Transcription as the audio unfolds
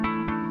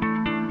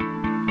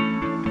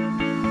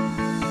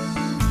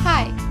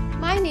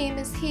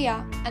is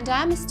Hiya, and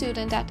I'm a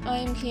student at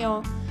Lyon.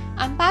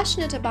 I'm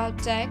passionate about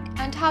tech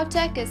and how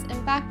tech is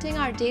impacting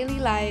our daily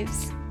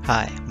lives.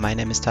 Hi, my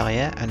name is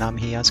Terje and I'm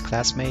Hiya's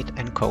classmate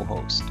and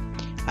co-host.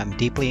 I'm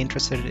deeply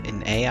interested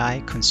in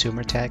AI,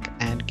 consumer tech,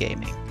 and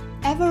gaming.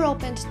 Ever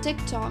opened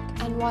TikTok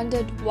and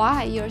wondered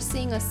why you're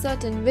seeing a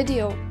certain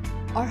video?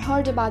 Or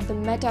heard about the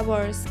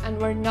metaverse and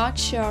were not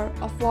sure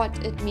of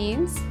what it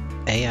means?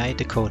 AI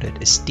Decoded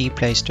is the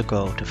place to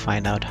go to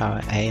find out how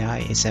AI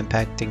is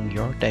impacting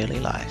your daily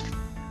life.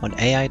 On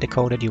AI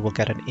Decoded, you will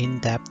get an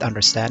in-depth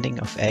understanding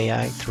of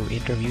AI through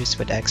interviews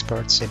with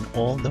experts in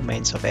all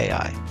domains of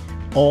AI,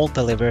 all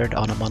delivered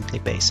on a monthly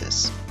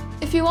basis.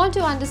 If you want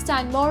to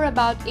understand more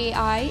about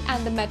AI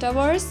and the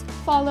metaverse,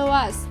 follow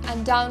us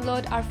and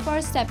download our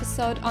first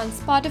episode on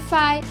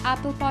Spotify,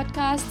 Apple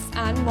Podcasts,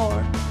 and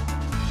more.